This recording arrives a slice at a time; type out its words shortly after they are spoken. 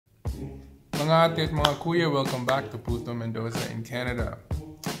Mga ate at mga kuya, welcome back to PuTo Mendoza in Canada.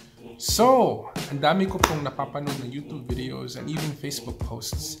 So, ang dami ko pong napapanood ng YouTube videos and even Facebook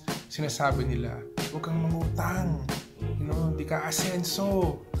posts. Sinasabi nila, huwag kang mangutang. Di ka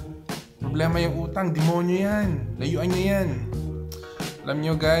asenso. Problema yung utang, demonyo yan. Layuan nyo yan. Alam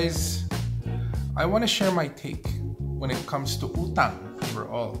nyo guys, I want to share my take when it comes to utang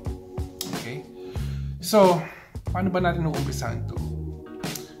overall. Okay? So, paano ba natin uumpisahan to?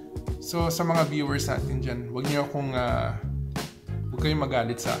 So, sa mga viewers natin dyan, huwag kayong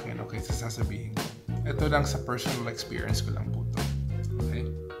magalit sa akin, okay, sa sasabihin ko. Ito lang sa personal experience ko lang po to. Okay?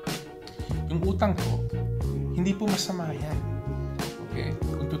 Yung utang po, hindi po masama yan. Okay?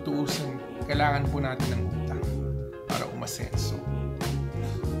 Kung tutuusin, kailangan po natin ng utang para umasenso.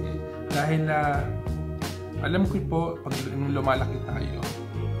 Okay? Dahil, alam ko po, pag lumalaki tayo,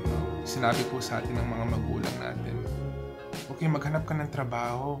 sinabi po sa atin ng mga magulang natin, okay, maghanap ka ng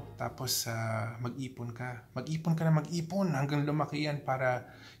trabaho, tapos mag-ipon ka. Mag-ipon ka na mag-ipon hanggang lumaki yan para,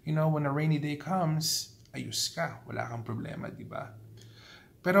 when a rainy day comes, ayos ka. Wala kang problema, di ba?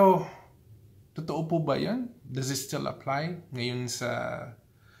 Pero, totoo po ba yan? Does it still apply ngayon sa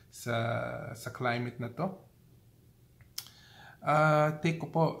climate na to? Take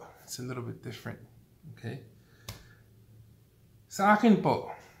ko po, it's a little bit different. Okay? Sa akin po,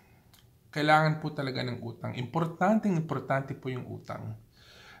 kailangan po talaga ng utang. Importante po yung utang.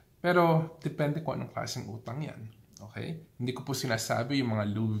 Pero, depende kung anong klaseng utang yan. Okay? Hindi ko po sinasabi yung mga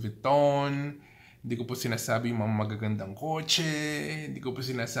Louis Vuitton, hindi ko po sinasabi yung mga magagandang kotse, hindi ko po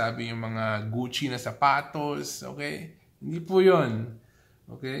sinasabi yung mga Gucci na sapatos, okay? Hindi po yun.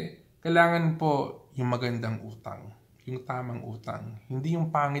 Okay? Kailangan po yung magandang utang. Yung tamang utang. Hindi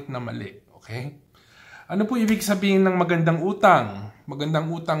yung pangit na mali. Okay? Ano po ibig sabihin ng magandang utang? Magandang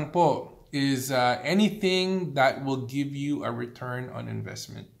utang po is anything that will give you a return on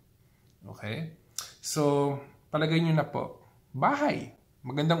investment. Okay? So, palagay nyo na po, bahay.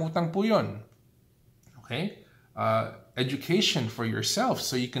 Magandang utang po yun. Okay? Education for yourself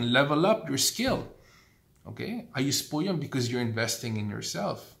so you can level up your skill. Okay? Ayos po yun because you're investing in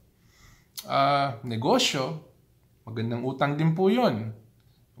yourself. Negosyo, magandang utang din po yun.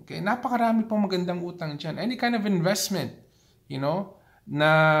 Okay? Napakarami pong magandang utang dyan. Any kind of investment,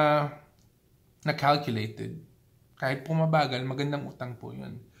 na calculated. Kahit pumabagal, magandang utang po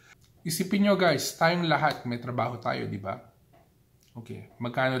yun. Isipin nyo guys, tayong lahat may trabaho tayo, di ba? Okay,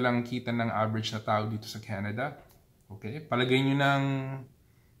 magkano lang kita ng average na tao dito sa Canada? Okay, palagay nyo ng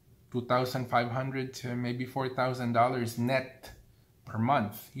 $2,500 to maybe $4,000 net per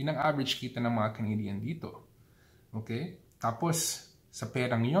month. Yun ang average kita ng mga Canadian dito. Okay, tapos sa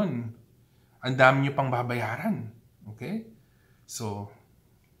perang yun, ang dami nyo pang babayaran. Okay, so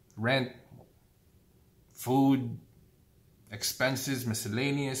rent, food, expenses,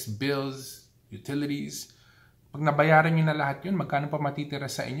 miscellaneous, bills, utilities. Pag nabayaran nyo na lahat yun, magkano pa matitira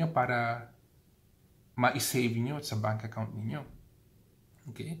sa inyo para ma-save nyo sa bank account ninyo?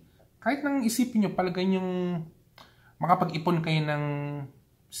 Okay? Kahit nang isipin nyo, palagay nyo makapag-ipon kayo ng,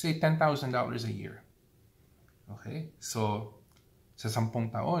 say, $10,000 a year. Okay? So, sa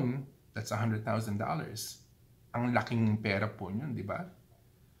 10 taon, that's $100,000. Ang laking pera po nyo, di ba?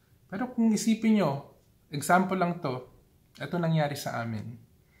 Pero kung isipin nyo, example lang to, ito nangyari sa amin.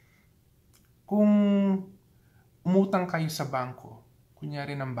 Kung umutang kayo sa bangko,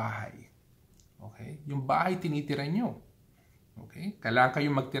 kunyari ng bahay, okay? Yung bahay tinitira nyo. Okay? Kailangan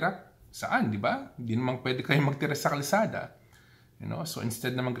kayo magtira saan, di ba? Hindi naman pwede kayo magtira sa kalsada. So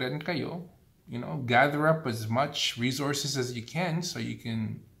instead na mag-rent kayo, gather up as much resources as you can so you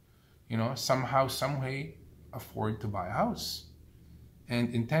can, somehow, some way, afford to buy a house. And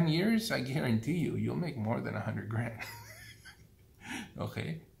in 10 years, I guarantee you, you'll make more than $100,000.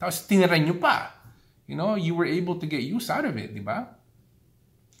 Okay? Tapos tinira nyo pa. You were able to get use out of it, di ba?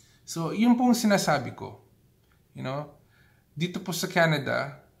 So, yun pong sinasabi ko. Dito po sa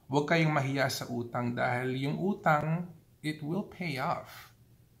Canada, huwag kayong mahiya sa utang dahil yung utang, it will pay off.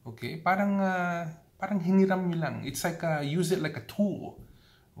 Okay? Parang hiniram nyo lang. It's like, use it like a tool.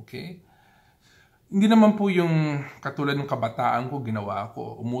 Okay? Hindi naman po yung katulad ng kabataan ko, ginawa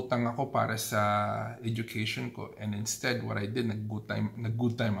ko. Umutang ako para sa education ko. And instead, what I did,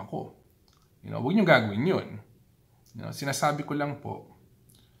 nag-good time ako. Huwag nyo gagawin yun. Sinasabi ko lang po,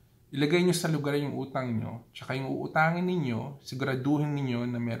 ilagay nyo sa lugar yung utang nyo, tsaka yung uutangin ninyo, siguraduhin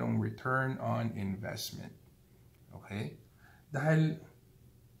ninyo na merong return on investment. Okay? Dahil,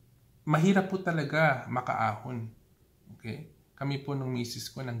 mahirap po talaga makaahon. Okay? Kami po nung misis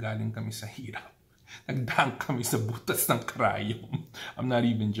ko, nanggaling kami sa hirap. Nagdaan kami sa butas ng karayom. I'm not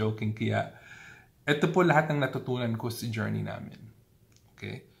even joking. Kaya, ito po lahat ng natutunan ko sa journey namin.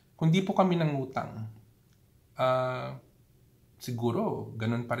 Okay? kung di po kami nangutang, siguro,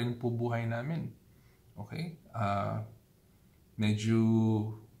 ganun pa rin po buhay namin. Okay? Medyo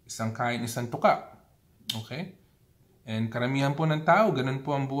isang kain, isang tuka. Okay? And karamihan po ng tao, ganun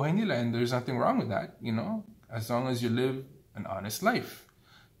po ang buhay nila. And there's nothing wrong with that, you know? As long as you live an honest life.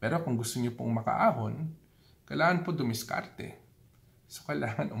 Pero kung gusto niyo pong makaahon, kailangan po dumiskarte. So,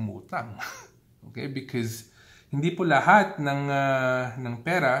 kailangan umutang. Okay? Because hindi po lahat ng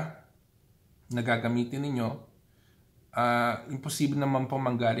pera na gagamitin ninyo, imposible naman po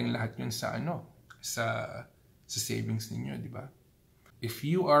manggaling lahat yun sa sa savings ninyo, di ba? If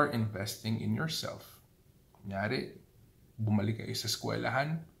you are investing in yourself, kunyari, bumalik kayo sa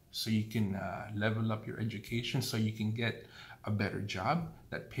eskwelahan so you can level up your education, so you can get a better job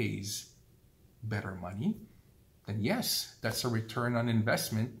that pays better money, then yes, that's a return on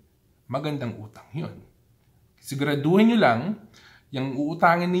investment. Magandang utang yun. Siguraduhin nyo lang, yung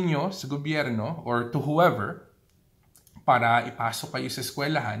uutangin ninyo sa gobyerno or to whoever para ipasok kayo sa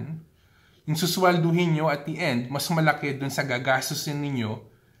eskwelahan, yung suswelduhin nyo at the end, mas malaki dun sa gagastusin ninyo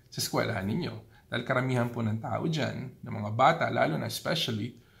sa eskwelahan ninyo. Dahil karamihan po ng tao dyan, ng mga bata, lalo na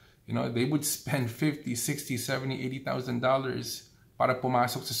especially, you know, they would spend $50, $60, $70, $80,000 para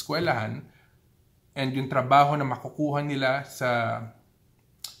pumasok sa eskwelahan, and yung trabaho na makukuha nila sa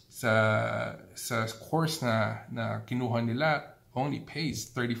course na kinuha nila only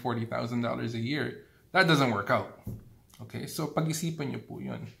pays $30,000, $40,000 a year. That doesn't work out. Okay? So, pag-isipan nyo po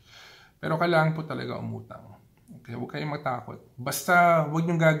yun. Pero kailangan po talaga umutang. Okay? Huwag kayong matakot. Basta, huwag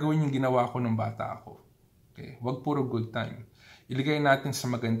nyo gagawin yung ginawa ko nung bata ako. Okay? Huwag puro good time. Iligay natin sa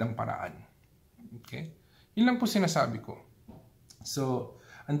magandang paraan. Okay? Yun lang po sinasabi ko. So,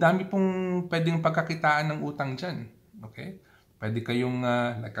 ang dami pong pwedeng pagkakitaan ng utang dyan. Okay? Pwede kayong,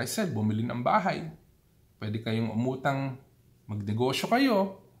 like I said, bumili ng bahay. Pwede kayong umutang, magnegosyo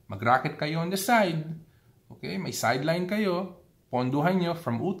kayo, mag-racket kayo on the side. Okay? May sideline kayo, ponduhan nyo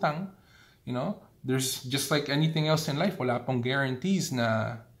from utang. You know, there's just like anything else in life, wala pong guarantees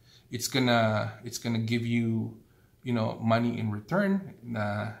na it's gonna give you, you know, money in return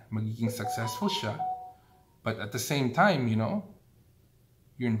na magiging successful siya. But at the same time, you know,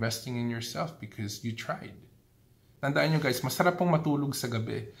 you're investing in yourself because you tried. Tandaan nyo guys, masarap pong matulog sa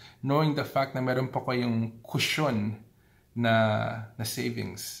gabi knowing the fact na meron pa kayong cushion na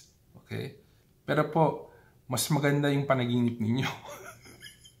savings. Okay? Pero po, mas maganda yung panaginip ninyo.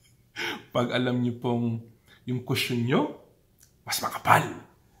 Pag alam nyo pong yung cushion nyo, mas makapal.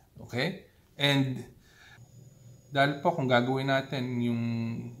 Okay? And dahil po kung gagawin natin yung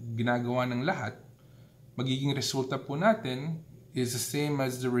ginagawa ng lahat, magiging resulta po natin is the same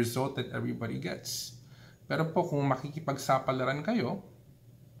as the result that everybody gets. Pero po kung makikipagsapalaran kayo,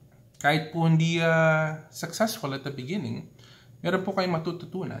 kahit po hindi successful at the beginning, meron po kayong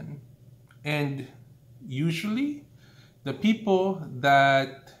matututunan. And usually, the people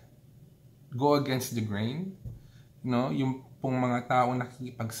that go against the grain, you know, yung pong mga tao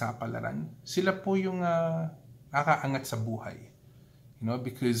nakikipagsapalaran, sila po yung nakaangat sa buhay. You know,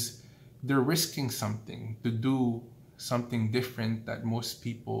 because they're risking something to do something different that most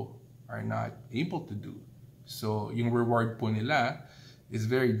people are not able to do. So, yung reward po nila is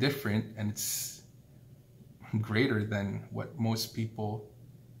very different and it's greater than what most people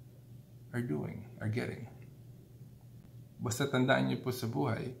are doing, are getting. Basta tandaan niyo po sa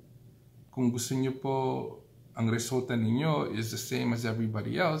buhay, kung gusto niyo po ang resulta ninyo is the same as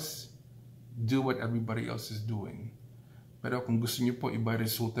everybody else, do what everybody else is doing. Pero kung gusto niyo po iba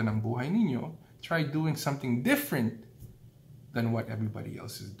resulta ng buhay ninyo, try doing something different than what everybody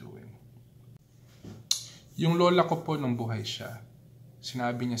else is doing. Yung lola ko po nung buhay siya,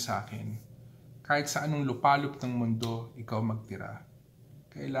 sinabi niya sa akin, kahit sa anong lupalop ng mundo ikaw magtira,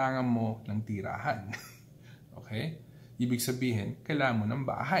 kailangan mo ng tirahan. Okay? Ibig sabihin, kailangan mo ng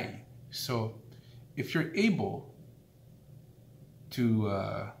bahay. So, if you're able to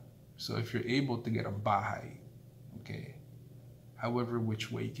get a bahay, okay, however which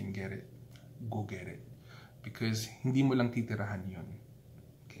way you can get it, go get it. Because hindi mo lang titirahan yun.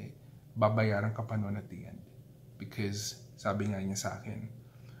 Okay? Babayaran ka pa noon at the end. Because, sabi nga niya sa akin,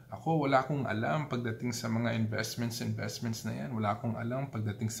 ako wala akong alam pagdating sa mga investments na yan. Wala akong alam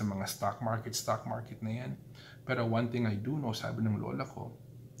pagdating sa mga stock market na yan. Pero one thing I do know, sabi ng lola ko,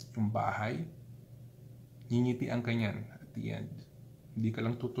 yung bahay, ngingitian ka yan at the end. Hindi ka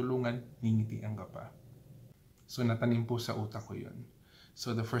lang tutulungan, ngingitian ka pa. So, natanim po sa utak ko yun.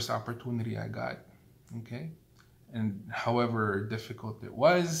 So, the first opportunity I got, okay? And however difficult it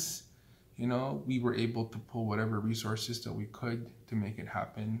was, you know, we were able to pull whatever resources that we could to make it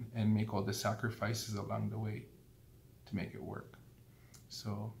happen and make all the sacrifices along the way to make it work.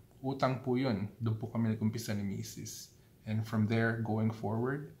 So, Utang po yun. Doon po kami nag-umpisa ni Mrs. And from there, going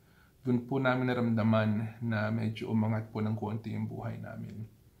forward, doon po namin naramdaman na medyo umangat po ng konti yung buhay namin.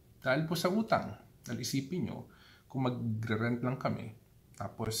 Dahil po sa utang, dahil isipin nyo, kung magre-rent lang kami,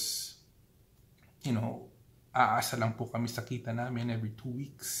 tapos, aasa lang po kami sa kita namin every 2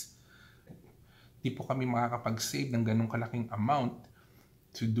 weeks. Di po kami makakapag-save ng ganong kalaking amount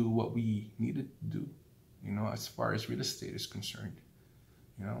to do what we needed to do, as far as real estate is concerned.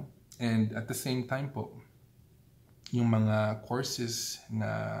 And at the same time po, yung mga courses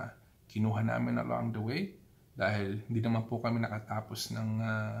na kinuha namin along the way, dahil hindi naman po kami nakatapos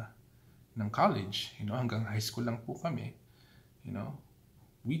ng college, hanggang high school lang po kami,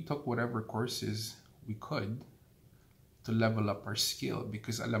 we took whatever courses we could to level up our skill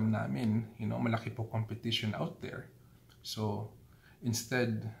because alam namin, malaki po competition out there. So,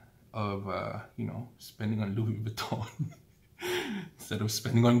 instead of, spending on Louis Vuitton, instead of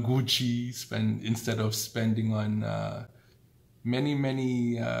spending on Gucci, instead of spending on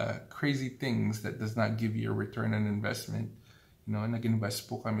many crazy things that does not give you a return on investment, nag-invest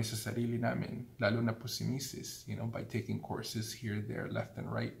po kami sa sarili namin, lalo na po si Mrs., by taking courses here, there, left and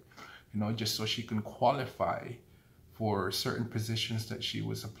right, just so she can qualify for certain positions that she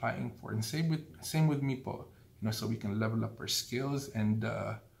was applying for. And same with me po, so we can level up our skills and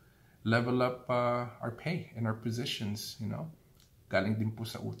level up our pay and our positions, Galing din po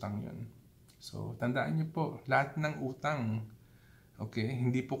sa utang yun. So, tandaan niyo po, lahat ng utang, okay,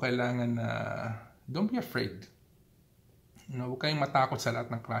 hindi po kailangan na, don't be afraid. Huwag kayong matakot sa lahat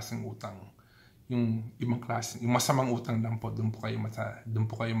ng klaseng utang. Yung ibang klase, yung masamang utang lang po, doon po kayo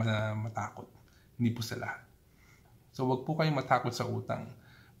matakot. Hindi po sa lahat. So, wag po kayong matakot sa utang.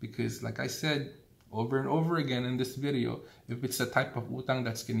 Because, like I said, over and over again in this video, if it's the type of utang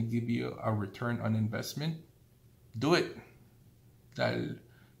that's gonna give you a return on investment, do it. Dahil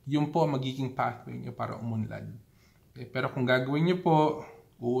yun po magiging pathway nyo para umunlad. Okay? Pero kung gagawin nyo po,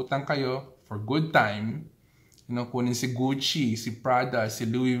 uutang kayo for good time, kunin si Gucci, si Prada, si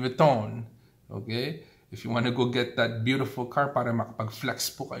Louis Vuitton, okay? If you want to go get that beautiful car para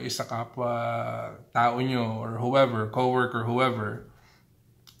makapag-flex po kayo sa kapwa tao nyo or whoever, coworker, whoever,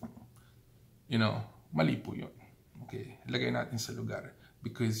 mali po yun. Okay? Lagay natin sa lugar.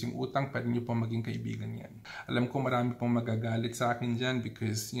 Because yung utang, pwede nyo pa maging kaibigan yan. Alam ko marami pong magagalit sa akin dyan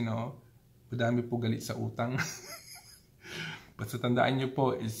because, madami po galit sa utang. But sa tandaan nyo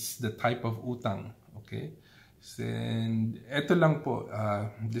po, it's the type of utang. Okay? And eto lang po,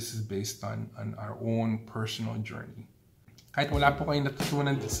 this is based on our own personal journey. Kahit wala po kayong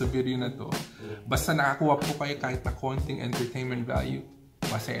natutunan sa video na to, basta nakakuha po kayo kahit na konting entertainment value,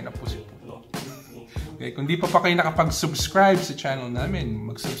 masaya na po si PuTo. Okay, kung di pa kayo nakapag-subscribe sa channel namin,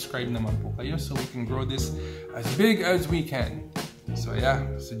 mag-subscribe naman po kayo so we can grow this as big as we can. So yeah,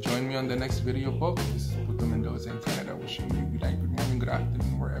 so join me on the next video po. This is PuTo Mendoza in Canada wishing you good night, good morning, good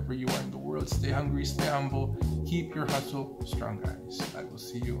afternoon, wherever you are in the world. Stay hungry, stay humble, keep your hustle strong, guys. I will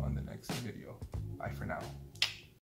see you on the next video. Bye for now.